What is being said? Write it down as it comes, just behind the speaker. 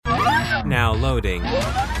Now loading.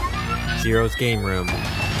 Zero's Game Room.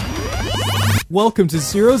 Welcome to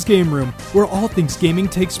Zero's Game Room, where all things gaming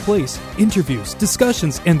takes place. Interviews,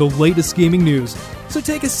 discussions, and the latest gaming news. So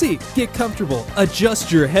take a seat, get comfortable,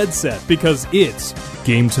 adjust your headset, because it's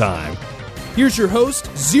game time. Here's your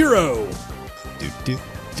host, Zero.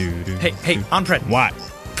 Hey, Onpred. What?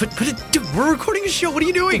 Put it, dude, we're recording a show. What are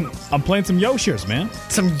you doing? I'm playing some Yoshers, man.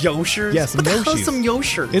 Some Yoshers? Yeah, some what the Yoshis. hell is some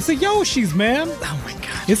Yoshers? It's a Yoshis, man. Oh my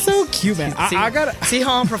god. It's so cute, man. I gotta see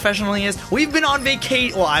how unprofessional he is. We've been on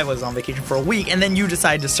vacation. Well, I was on vacation for a week, and then you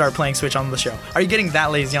decided to start playing Switch on the show. Are you getting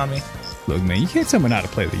that lazy on me? Look, man, you can't tell me not to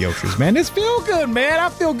play the Yoshis, man. It's feel good, man. I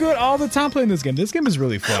feel good all the time playing this game. This game is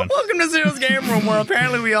really fun. Welcome to Zero's Game Room, where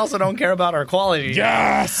apparently we also don't care about our quality.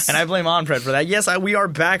 Yes! And I blame Onpred for that. Yes, we are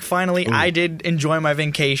back finally. Ooh. I did enjoy my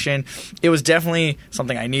vacation. It was definitely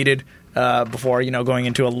something I needed before, going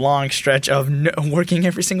into a long stretch of working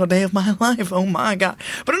every single day of my life. Oh my god.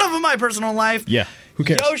 But enough of my personal life. Yeah. Who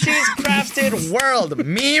cares? Yoshi's Crafted World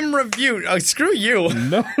meme review. Oh, screw you.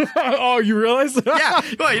 No. Oh, you realize that? Yeah.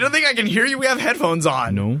 Well, you don't think I can hear you? We have headphones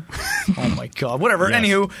on. No. Oh my god. Whatever. Yes.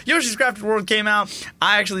 Anywho, Yoshi's Crafted World came out.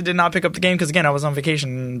 I actually did not pick up the game because, again, I was on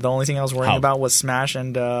vacation. The only thing I was worrying about was Smash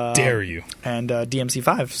and dare you. And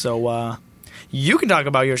DMC5. So you can talk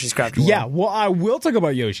about Yoshi's Crafted World. Yeah, well, I will talk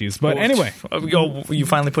about Yoshi's, but anyway. You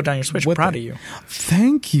finally put down your Switch. Proud of you.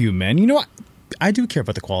 Thank you, man. You know what? I do care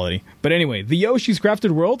about the quality. But anyway, the Yoshi's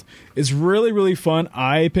Crafted World is really, really fun.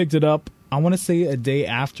 I picked it up, I want to say, a day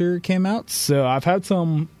after it came out. So I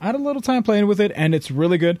had a little time playing with it, and it's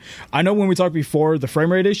really good. I know when we talked before, the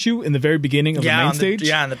frame rate issue in the very beginning of the main stage.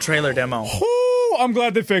 Yeah, in the trailer demo. I'm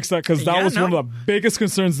glad they fixed that, because that was one of the biggest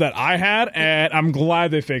concerns that I had, and I'm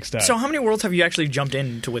glad they fixed that. So how many worlds have you actually jumped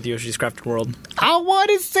into with Yoshi's Crafted World? I want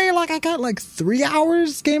to say I got 3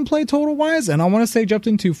 hours gameplay total-wise, and I want to say jumped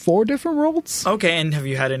into 4 different worlds. Okay, and have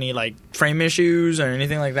you had any frame issues or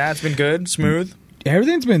anything like that? It's been good? Smooth?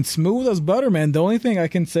 Everything's been smooth as butter, man. The only thing I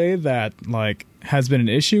can say that has been an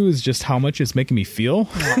issue is just how much it's making me feel.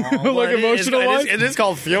 Emotional-wise. It is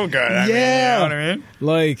called feel good. Yeah. You know what I mean?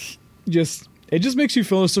 It just makes you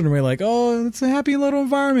feel a certain way, oh, it's a happy little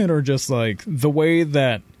environment, or just the way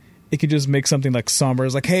that it could just make something somber.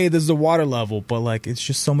 It's hey, this is the water level, but it's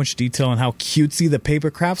just so much detail and how cutesy the paper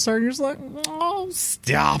crafts are. You're just oh,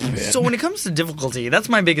 stop it. So when it comes to difficulty, that's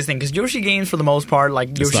my biggest thing, because Yoshi games for the most part,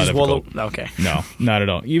 Yoshi's World. Okay. No, not at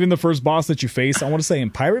all. Even the first boss that you face, I want to say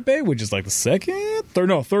in Pirate Bay, which is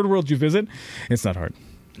the third world you visit, it's not hard.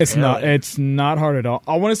 It's not. It's not hard at all.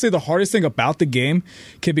 I want to say the hardest thing about the game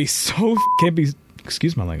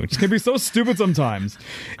excuse my language. Can be so stupid sometimes.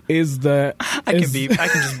 I can just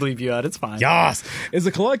bleep you out. It's fine. Yes, is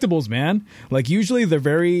the collectibles, man. Usually they're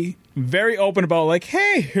very, very open about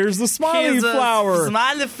hey, here's the smiley flower.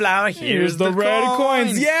 Smiley flower. Here's the red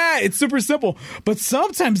coins. Yeah, it's super simple. But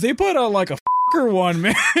sometimes they put out a one,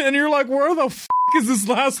 man, and you're where the is this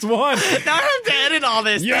last one? Now I have to edit all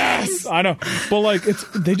this. Yes, I know, but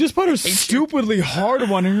they just put a stupidly hard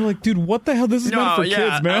one, and you're dude, what the hell? This is meant for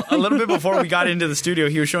kids, man. A little bit before we got into the studio,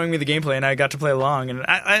 he was showing me the gameplay, and I got to play along, and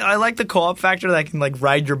I like the co-op factor that can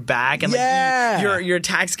ride your back, and your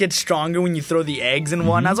attacks get stronger when you throw the eggs and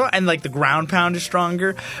whatnot, and the ground pound is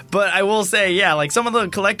stronger. But I will say, some of the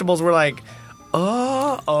collectibles were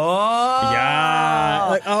yeah,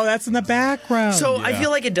 that's in the background. So I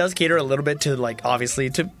feel it does cater a little bit to obviously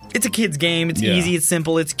it's a kid's game. It's easy, it's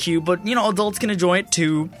simple, it's cute, but adults can enjoy it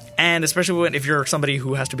too. And especially if you're somebody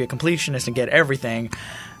who has to be a completionist and get everything,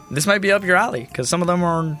 this might be up your alley, because some of them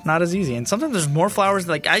are not as easy, and sometimes there's more flowers.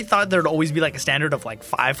 I thought there'd always be a standard of 5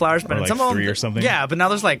 flowers, but in some of them 3 or something. Yeah, but now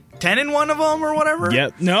there's 10 in one of them or whatever. Yeah,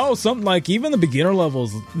 no, something even the beginner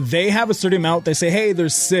levels, they have a certain amount. They say, hey,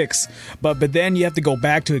 there's 6, but then you have to go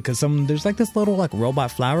back to it, because there's this little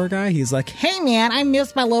robot flower guy. He's hey man, I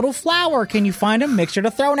missed my little flower. Can you find him? Make sure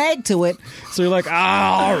to throw an egg to it. So you're all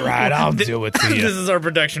right, I'll do it to you. This is our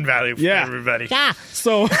production value for everybody. Yeah.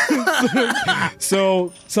 So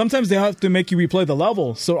sometimes they have to make you replay the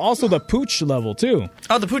level. So also the Pooch level too.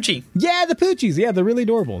 Oh, the Poochie. Yeah, the Poochies. Yeah, they're really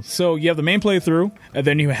adorable. So you have the main playthrough, and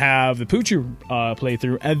then you have the Poochie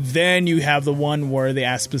playthrough, and then you have the one where they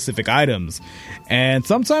ask specific items. And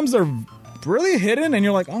sometimes they're really hidden, and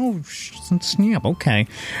you're oh, snap, okay.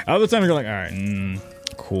 Other times you're all right,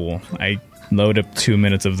 cool. I load up 2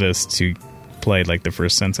 minutes of this to play the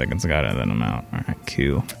first 10 seconds I got it, then I'm out. All right,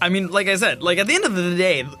 cool. I mean, like I said, at the end of the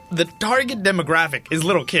day, the target demographic is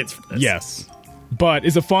little kids for this. Yes. But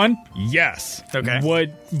is it fun? Yes. Okay.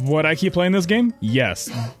 Would I keep playing this game? Yes.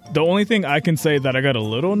 The only thing I can say that I got a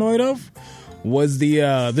little annoyed of was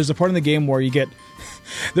there's a part in the game where you get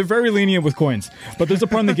they're very lenient with coins. But there's a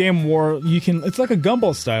part in the game where it's like a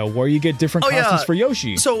gumball style where you get different costumes for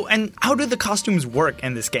Yoshi. So, and how do the costumes work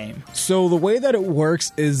in this game? So the way that it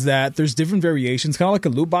works is that there's different variations, kind of like a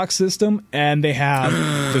loot box system, and they have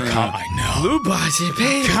I know. Loot boxes,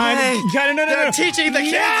 baby. No. They're teaching the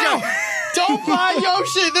kids. Yo, don't buy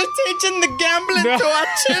Yoshi. They're teaching the gambling to our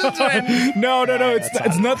children. No.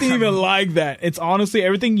 It's nothing even like that. It's honestly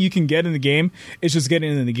everything you can get in the game. It's just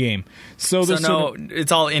getting in the game. So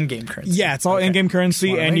it's all in-game currency. Yeah, it's all in-game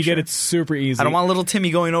currency, and you get it super easy. I don't want little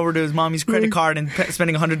Timmy going over to his mommy's credit card and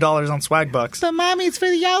spending $100 on swag bucks. But mommy, it's for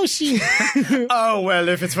the Yoshi. Oh, well,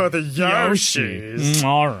 if it's for the Yoshis.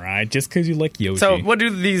 All right, just because you like Yoshi. So what do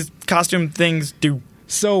these costume things do?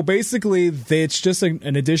 So basically, it's just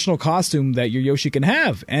an additional costume that your Yoshi can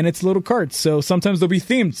have, and it's little carts. So sometimes they'll be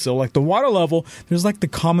themed. So like the water level, there's like the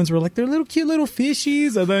commons where like they're little cute little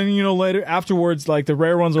fishies, and then later afterwards, like the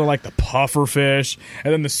rare ones are like the puffer fish,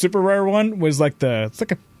 and then the super rare one was like it's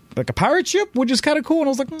like a pirate ship, which is kind of cool. And I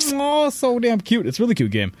was like, oh, so damn cute. It's a really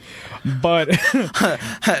cute game. But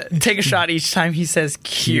take a shot each time he says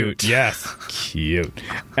cute. Yes, cute.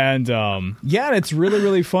 And it's really,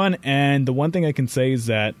 really fun. And the one thing I can say is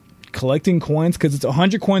that collecting coins, because it's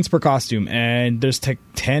 100 coins per costume, and there's 10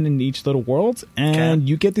 in each little world, and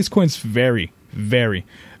you get these coins very, very,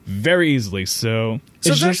 very easily. So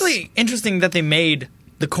it's actually interesting that they made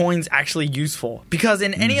the coins actually useful, because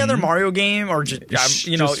in any other Mario game or it's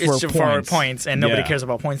just for points, and nobody cares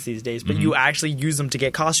about points these days, but you actually use them to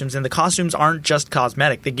get costumes, and the costumes aren't just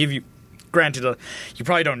cosmetic. They give you, granted, you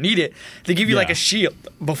probably don't need it, they give you like a shield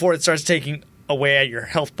before it starts taking away at your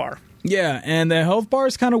health bar. Yeah, and the health bar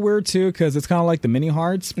is kind of weird too, because it's kind of like the mini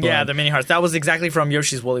hearts. Yeah, the mini hearts. That was exactly from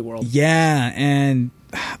Yoshi's Woolly World. Yeah, and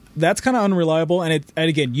that's kind of unreliable, and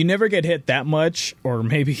again, you never get hit that much, or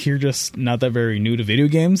maybe you're just not that very new to video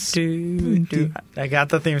games. I got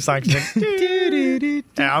the theme song.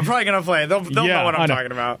 Yeah, I'm probably gonna play it. They'll know what I'm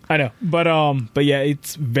talking about. I know, but yeah,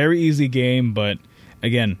 it's a very easy game, but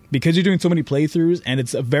again, because you're doing so many playthroughs, and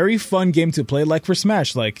it's a very fun game to play, like for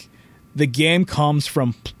Smash, like. The game comes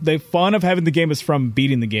from the fun of having the game is from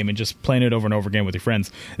beating the game and just playing it over and over again with your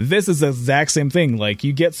friends. This is the exact same thing. Like,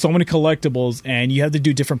 you get so many collectibles and you have to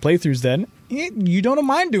do different playthroughs. Then you don't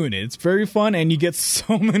mind doing it. It's very fun, and you get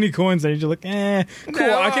so many coins that you're just like,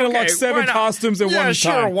 cool. I can unlock 7 costumes at one time.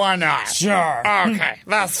 Sure, why not? Sure. Okay,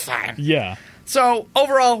 that's fine. Yeah. So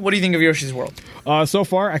overall, what do you think of Yoshi's World? So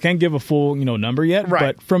far, I can't give a full number yet,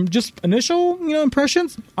 right. But from just initial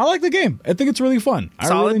impressions, I like the game. I think it's really fun.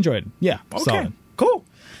 Solid? I really enjoyed it. Yeah, okay. Solid. Cool.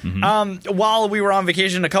 While we were on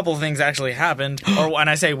vacation, a couple of things actually happened. Or when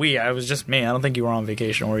I say we, I was just me. I don't think you were on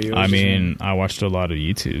vacation, were you? I watched a lot of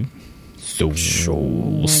YouTube. So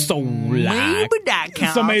maybe that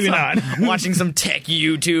counts. So maybe not. Watching some tech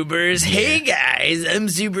YouTubers. Hey guys, I'm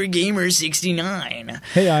Super Gamer 69.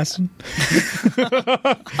 Hey Austin.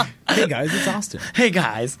 Hey guys, it's Austin. Hey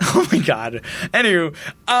guys. Oh my god. Anywho,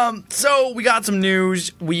 so we got some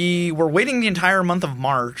news. We were waiting the entire month of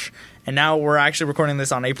March, and now we're actually recording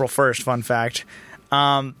this on April 1st, fun fact.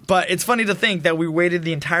 But it's funny to think that we waited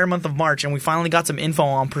the entire month of March and we finally got some info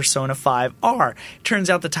on Persona 5R. Turns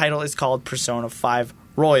out the title is called Persona 5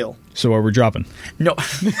 Royal. So are we dropping? No.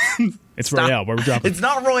 It's Royale. Where are we dropping? It's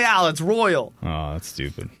not Royale, it's Royal. Oh, that's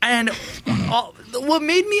stupid. And what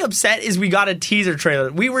made me upset is we got a teaser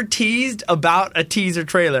trailer. We were teased about a teaser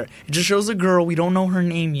trailer. It just shows a girl. We don't know her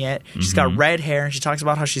name yet. She's got red hair, and she talks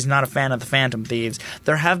about how she's not a fan of the Phantom Thieves.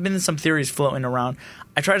 There have been some theories floating around.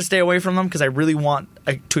 I try to stay away from them because I really want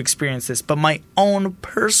to experience this. But my own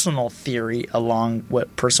personal theory along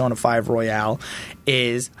with Persona 5 Royale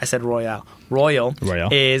is... I said Royale. Royal.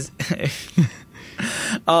 Is...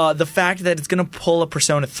 the fact that it's going to pull a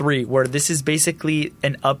Persona 3, where this is basically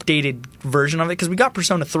an updated version of it, because we got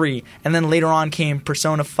Persona 3, and then later on came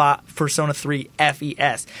Persona 3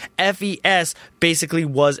 FES. FES basically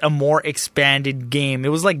was a more expanded game. It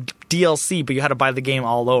was like DLC, but you had to buy the game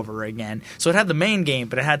all over again. So it had the main game,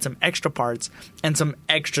 but it had some extra parts and some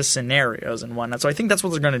extra scenarios and whatnot. So I think that's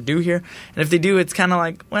what they're going to do here. And if they do, it's kind of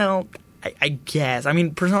like, well... I guess. I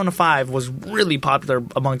mean, Persona 5 was really popular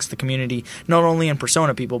amongst the community, not only in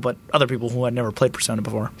Persona people, but other people who had never played Persona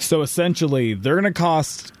before. So essentially, they're going to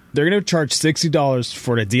cost they're going to charge $60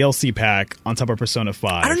 for the DLC pack on top of Persona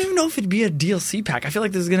 5. I don't even know if it'd be a DLC pack. I feel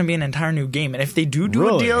like this is going to be an entire new game. And if they do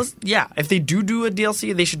Really? a DLC, if they do a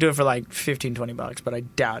DLC, they should do it for like $15-$20, but I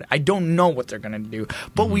doubt it. I don't know what they're going to do.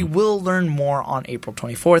 But we will learn more on April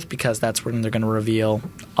 24th because that's when they're going to reveal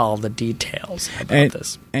all the details about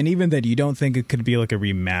this. And even that, you don't think it could be like a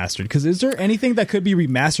remastered? Because is there anything that could be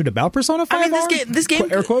remastered about Persona 5? I mean, this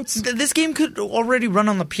game, air quotes? This game could already run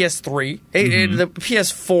on the PS3. The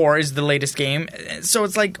PS4 is the latest game, so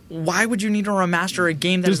it's like, why would you need to remaster a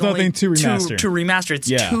game that's There's only nothing to remaster. To remaster? It's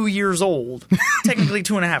 2 years old, technically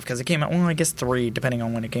 2.5 because it came out. Well, I guess 3, depending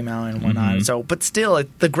on when it came out and whatnot. So, but still,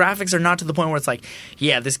 the graphics are not to the point where it's like,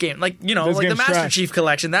 this game, like This like the game's Master trash. Chief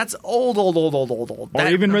Collection, that's old. Or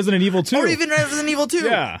even Resident Evil 2. Or even Resident Evil 2.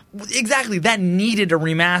 Yeah. Exactly. That needed a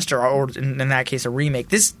remaster, or in that case, a remake.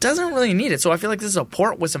 This doesn't really need it. So I feel like this is a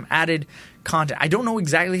port with some added content. I don't know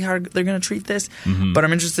exactly how they're going to treat this, but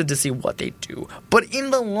I'm interested to see what they do. But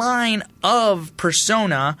in the line of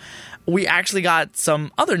Persona, we actually got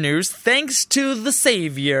some other news thanks to the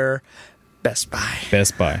savior, Best Buy.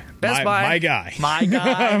 My guy. My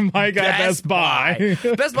guy. My guy, Best Buy.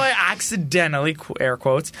 Best Buy accidentally, air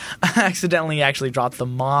quotes, accidentally actually dropped the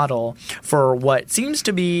model for what seems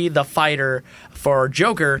to be the fighter for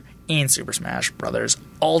Joker in Super Smash Bros.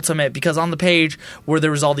 Ultimate, because on the page where there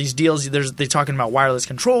was all these deals, they're talking about wireless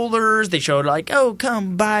controllers. They showed like, oh,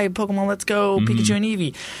 come buy Pokemon Let's Go, Pikachu and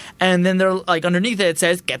Eevee, and then they're like, underneath it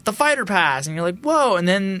says get the fighter pass, and you're like, whoa, and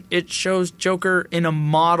then it shows Joker in a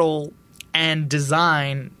model and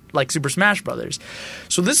design like Super Smash Brothers.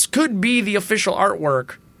 So this could be the official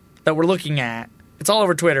artwork that we're looking at. It's all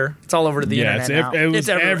over Twitter. It's all over the internet now. It was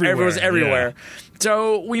everywhere. It was everywhere.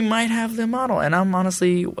 So we might have the model, and I'm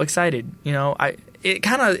honestly excited.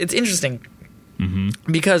 It's interesting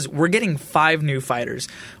because we're getting 5 new fighters.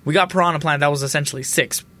 We got Piranha Plant. That was essentially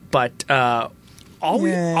 6, but all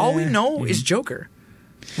we know is Joker.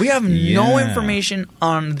 We have no information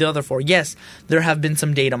on the other 4. Yes, there have been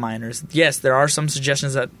some data miners. Yes, there are some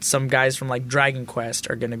suggestions that some guys from like Dragon Quest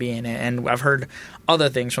are going to be in it, and I've heard other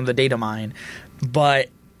things from the data mine. But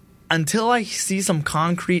until I see some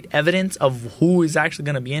concrete evidence of who is actually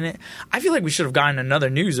going to be in it, I feel like we should have gotten another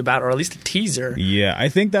news about, or at least a teaser. Yeah, I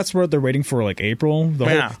think that's what they're waiting for, like April.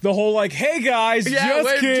 The whole like, hey guys,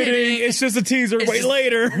 just kidding. It's just a teaser. Wait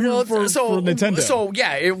later for Nintendo. So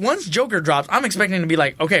once Joker drops, I'm expecting to be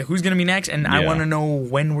like, okay, who's going to be next? And I want to know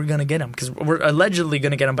when we're going to get him, because we're allegedly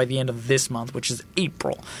going to get him by the end of this month, which is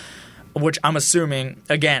April. Which I'm assuming,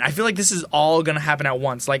 again, I feel like this is all going to happen at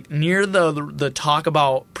once. Like, near the talk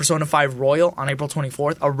about Persona 5 Royal on April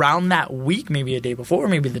 24th, around that week, maybe a day before,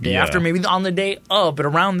 maybe the day after, maybe on the day of, but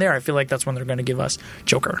around there, I feel like that's when they're going to give us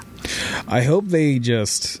Joker. I hope they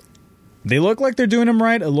look like they're doing them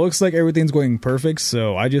right. It looks like everything's going perfect,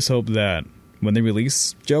 so I just hope that when they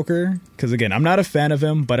release Joker, because again, I'm not a fan of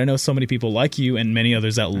him, but I know so many people like you and many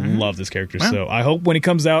others that love this character. Well, so I hope when he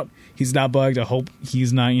comes out, he's not bugged. I hope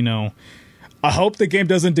he's not, I hope the game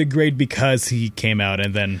doesn't degrade because he came out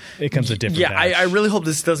and then it comes a different patch. I really hope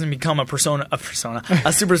this doesn't become a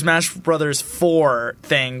Super Smash Brothers 4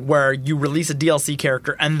 thing where you release a DLC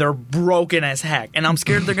character and they're broken as heck. And I'm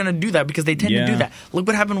scared they're going to do that because they tend to do that. Look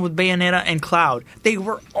what happened with Bayonetta and Cloud. They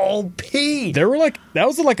were all paid. They were like, that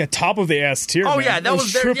was like a top of the S tier. Oh man. yeah, that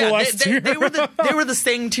was triple S tier. They were the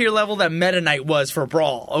same tier level that Meta Knight was for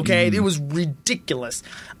Brawl. Okay, it was ridiculous.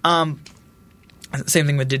 Same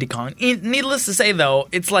thing with Diddy Kong. Needless to say, though,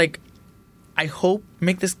 it's like, I hope,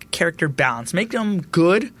 make this character balanced. Make him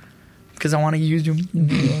good, because I want to use him.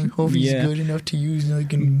 I hope he's good enough to use and I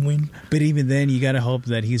can win. But even then, you got to hope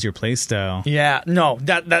that he's your playstyle. Yeah, no,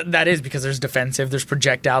 that is because there's defensive, there's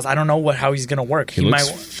projectiles. I don't know how he's going to work. He looks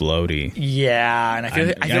floaty. Yeah, and I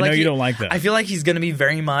feel I like know you don't like that. I feel like he's going to be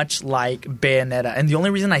very much like Bayonetta. And the only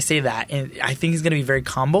reason I say that, and I think he's going to be very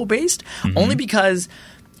combo-based, only because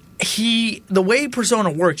the way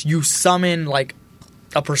Persona works, you summon like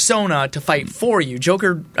a persona to fight for you.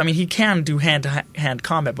 Joker, I mean, he can do hand-to-hand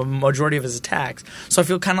combat, but majority of his attacks. So I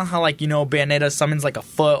feel kind of how, like, Bayonetta summons like a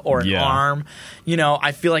foot or an arm.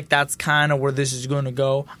 I feel like that's kind of where this is going to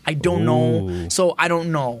go. I don't know. So I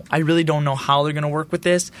don't know. I really don't know how they're going to work with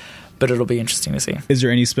this, but it'll be interesting to see. Is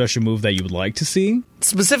there any special move that you would like to see?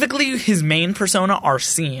 Specifically, his main persona,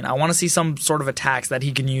 Arsene. I want to see some sort of attacks that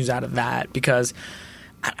he can use out of that, because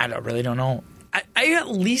I really don't know. I at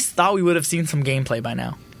least thought we would have seen some gameplay by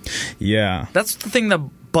now. Yeah. That's the thing that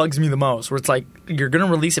bugs me the most, where it's like, you're going to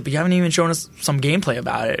release it, but you haven't even shown us some gameplay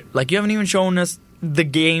about it. Like, you haven't even shown us the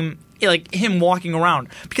game, like, him walking around.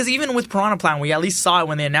 Because even with Piranha Plant, we at least saw it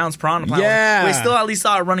when they announced Piranha Plant. Yeah. We still at least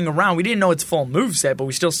saw it running around. We didn't know its full moveset, but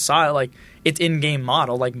we still saw it, like, its in-game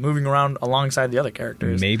model, like moving around alongside the other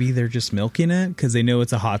characters. Maybe they're just milking it because they know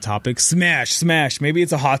it's a hot topic. Smash. Maybe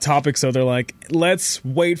it's a hot topic, so they're like, let's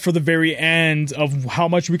wait for the very end of how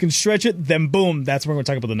much we can stretch it. Then boom, that's when we're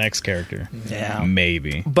talking about the next character. Yeah,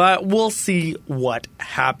 maybe. But we'll see what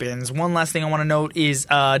happens. One last thing I want to note is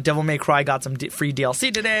Devil May Cry got some free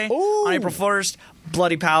DLC today. Ooh. On April 1st.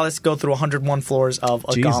 Bloody Palace, go through 101 floors of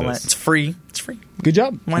a gauntlet. It's free. Good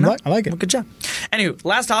job. Why not? I like it. Good job. Anyway,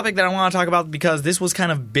 last topic that I want to talk about, because this was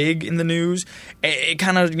kind of big in the news. It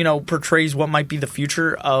kind of, portrays what might be the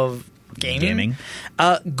future of gaming.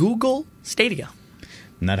 Google Stadia.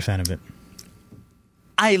 Not a fan of it.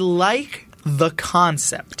 I like the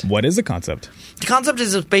concept. What is the concept? The concept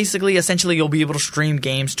is essentially you'll be able to stream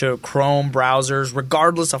games to Chrome browsers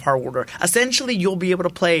regardless of hardware. Essentially, you'll be able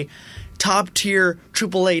to play top-tier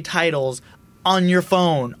AAA titles on your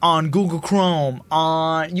phone, on Google Chrome,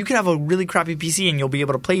 you can have a really crappy PC and you'll be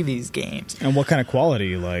able to play these games. And what kind of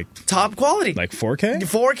quality? Like top quality. Like 4K?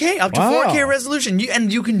 4K, up to 4K resolution.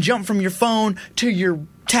 You can jump from your phone to your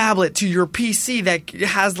tablet to your PC that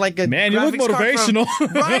has like a Man, you look motivational.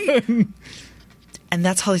 Right? And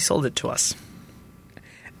that's how they sold it to us.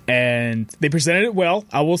 And they presented it well,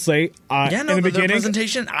 I will say. In the beginning, the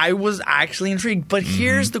presentation, I was actually intrigued. But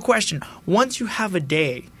here's the question. Once you have a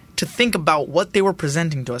day to think about what they were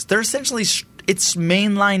presenting to us, they're essentially, it's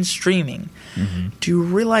mainline streaming. Do you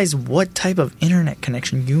realize what type of internet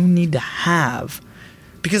connection you need to have?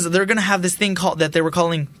 Because they're going to have this thing that they were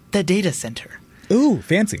calling the data center. Ooh,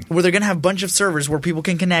 fancy. Where they're going to have a bunch of servers where people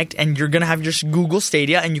can connect, and you're going to have your Google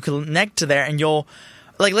Stadia, and you connect to there, and you'll...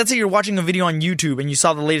 Like, let's say you're watching a video on YouTube and you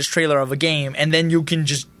saw the latest trailer of a game, and then you can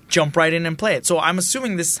just jump right in and play it. So I'm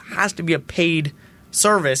assuming this has to be a paid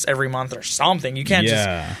service every month or something. You can't just,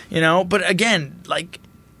 But again, like,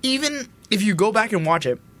 even if you go back and watch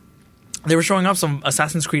it, they were showing off some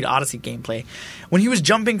Assassin's Creed Odyssey gameplay. When he was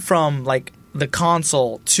jumping from, like, the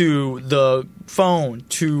console to the phone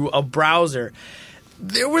to a browser,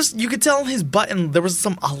 you could tell his button, there was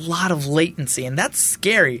a lot of latency, and that's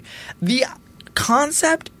scary. The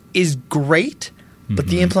concept is great, but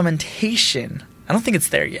the implementation, I don't think it's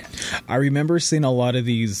there yet. I remember seeing a lot of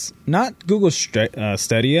these, not Google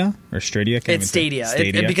Stadia or Stadia. It's Stadia.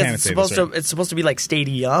 Because it's supposed to be like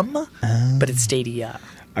Stadium, but it's Stadia.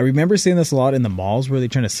 I remember seeing this a lot in the malls where they're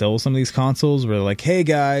trying to sell some of these consoles where they're like, hey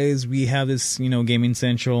guys, we have this, Gaming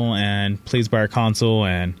Central, and please buy our console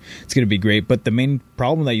and it's going to be great. But the main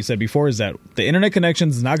problem that you said before is that the internet connection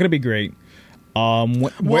is not going to be great.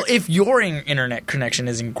 If your internet connection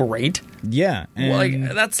isn't great,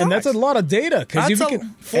 that's a lot of data. That's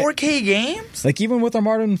 4K games. Like even with our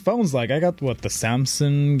modern phones, like I got the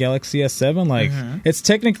Samsung Galaxy S7. Like it's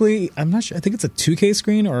technically, I'm not sure. I think it's a 2K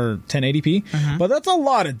screen or 1080p, but that's a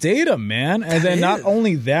lot of data, man. And then not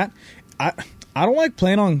only that, I don't like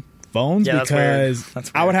playing on phones because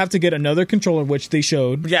that's weird. I would have to get another controller, which they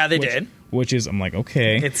showed. Yeah, they did. Which is, I'm like,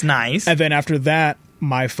 okay, it's nice. And then after that,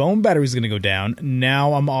 my phone battery is going to go down.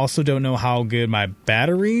 Now I'm also don't know how good my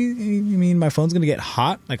battery. My phone's going to get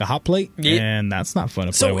hot, like a hot plate, and that's not fun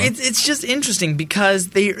to play with. So it's just interesting because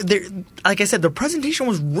they like I said, the presentation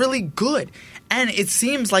was really good, and it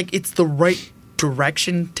seems like it's the right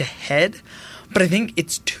direction to head, but I think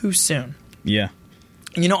it's too soon. Yeah.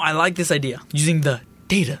 I like this idea using the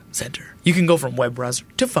data center. You can go from web browser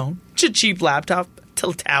to phone to cheap laptop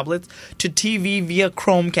to tablets to TV via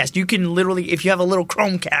Chromecast. You can literally, if you have a little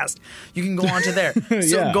Chromecast, you can go onto there.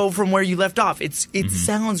 So go from where you left off. It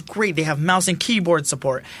sounds great. They have mouse and keyboard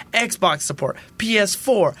support, Xbox support,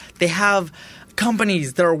 PS4. They have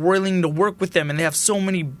companies that are willing to work with them, and they have so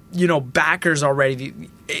many, backers already.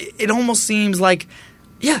 It almost seems like,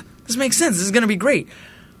 this makes sense. This is going to be great.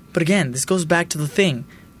 But again, this goes back to the thing.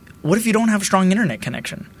 What if you don't have a strong internet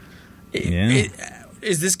connection?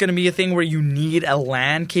 Is this going to be a thing where you need a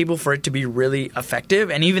LAN cable for it to be really effective?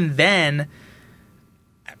 And even then,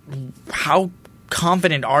 how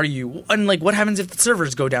confident are you? And what happens if the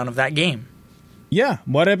servers go down of that game? Yeah,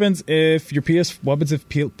 what happens if your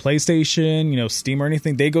PlayStation, Steam or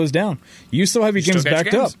anything, they goes down? You still have your games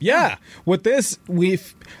backed up. Yeah. With this,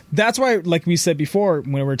 that's why, like we said before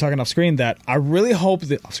when we were talking off screen, that I really hope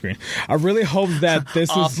that this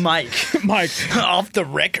off is Mike, off the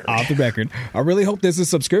record. I really hope this is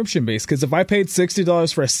subscription based, because if I paid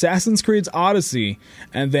 $60 for Assassin's Creed Odyssey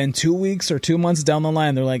and then 2 weeks or 2 months down the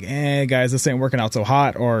line they're like, guys, this ain't working out so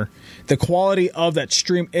hot, or the quality of that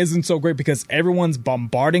stream isn't so great because everyone's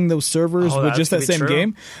bombarding those servers with just that same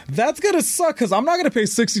game, that's gonna suck, because I'm not gonna pay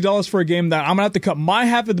 $60 for a game that I'm gonna have to cut my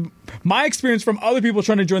half of my experience from other people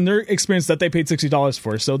trying to join their experience that they paid $60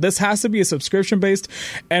 for. So this has to be a subscription based,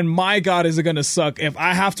 and my God, is it going to suck if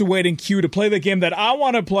I have to wait in queue to play the game that I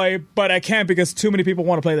want to play, but I can't because too many people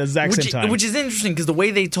want to play at the exact same time. Which is interesting because the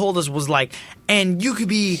way they told us was like, and you could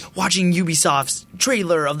be watching Ubisoft's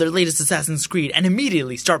trailer of their latest Assassin's Creed and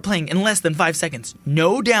immediately start playing in less than 5 seconds.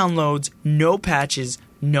 No downloads, no patches,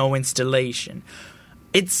 no installation.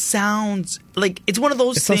 It sounds like it's one of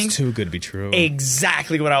those things. Sounds too good to be true.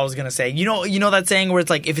 Exactly what I was gonna say. You know that saying where it's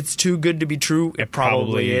like, if it's too good to be true, it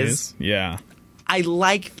probably is. Yeah.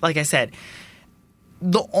 Like I said,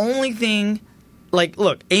 the only thing, like,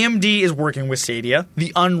 look, AMD is working with Stadia,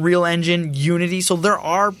 the Unreal Engine, Unity, so there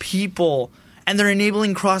are people, and they're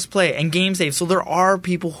enabling crossplay and game save, so there are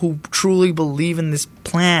people who truly believe in this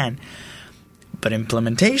plan. But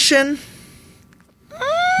implementation,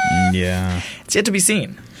 yeah, it's yet to be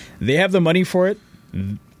seen. They have the money for it.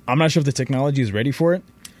 I'm not sure if the technology is ready for it.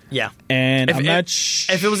 Yeah. And if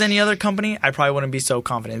it was any other company, I probably wouldn't be so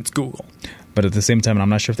confident. It's Google. But at the same time, I'm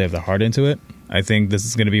not sure if they have the heart into it. I think this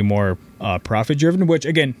is going to be more profit-driven, which,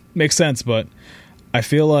 again, makes sense. But I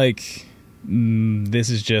feel like this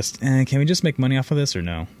is just, can we just make money off of this or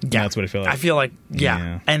no? Yeah. That's what I feel like. I feel like,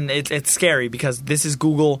 yeah. And it's scary because this is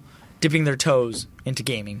Google dipping their toes into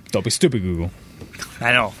gaming. Don't be stupid, Google.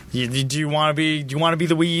 I know. Do you want to be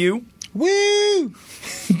the Wii U? Woo!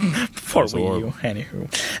 Poor Wii U. Anywho,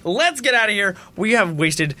 let's get out of here. We have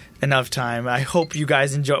wasted enough time. I hope you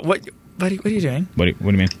guys enjoy. What, buddy? What are you doing? What do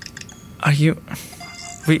you mean? Are you?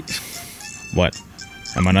 What?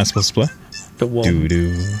 Am I not supposed to play? The wall. Do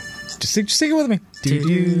do. Just sing it with me. Do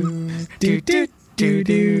do do do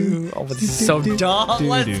do. Oh, but this is so dumb.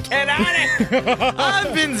 Let's get out of here.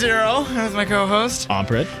 I've been Zero. That's my co-host.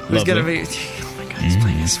 Ompred. Who's gonna be? Oh my God, he's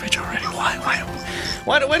playing his Switch already.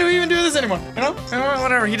 Why do we even do this anymore? You know?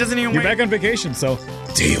 Whatever. He doesn't even. You're wait. back on vacation, so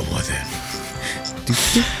deal with it.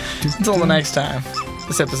 Until the next time,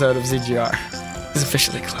 this episode of ZGR is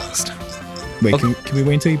officially closed. Wait, can we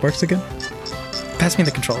wait until he barks again? Pass me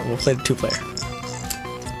the controller. We'll play the 2-player.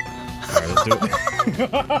 All right, let's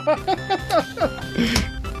do it.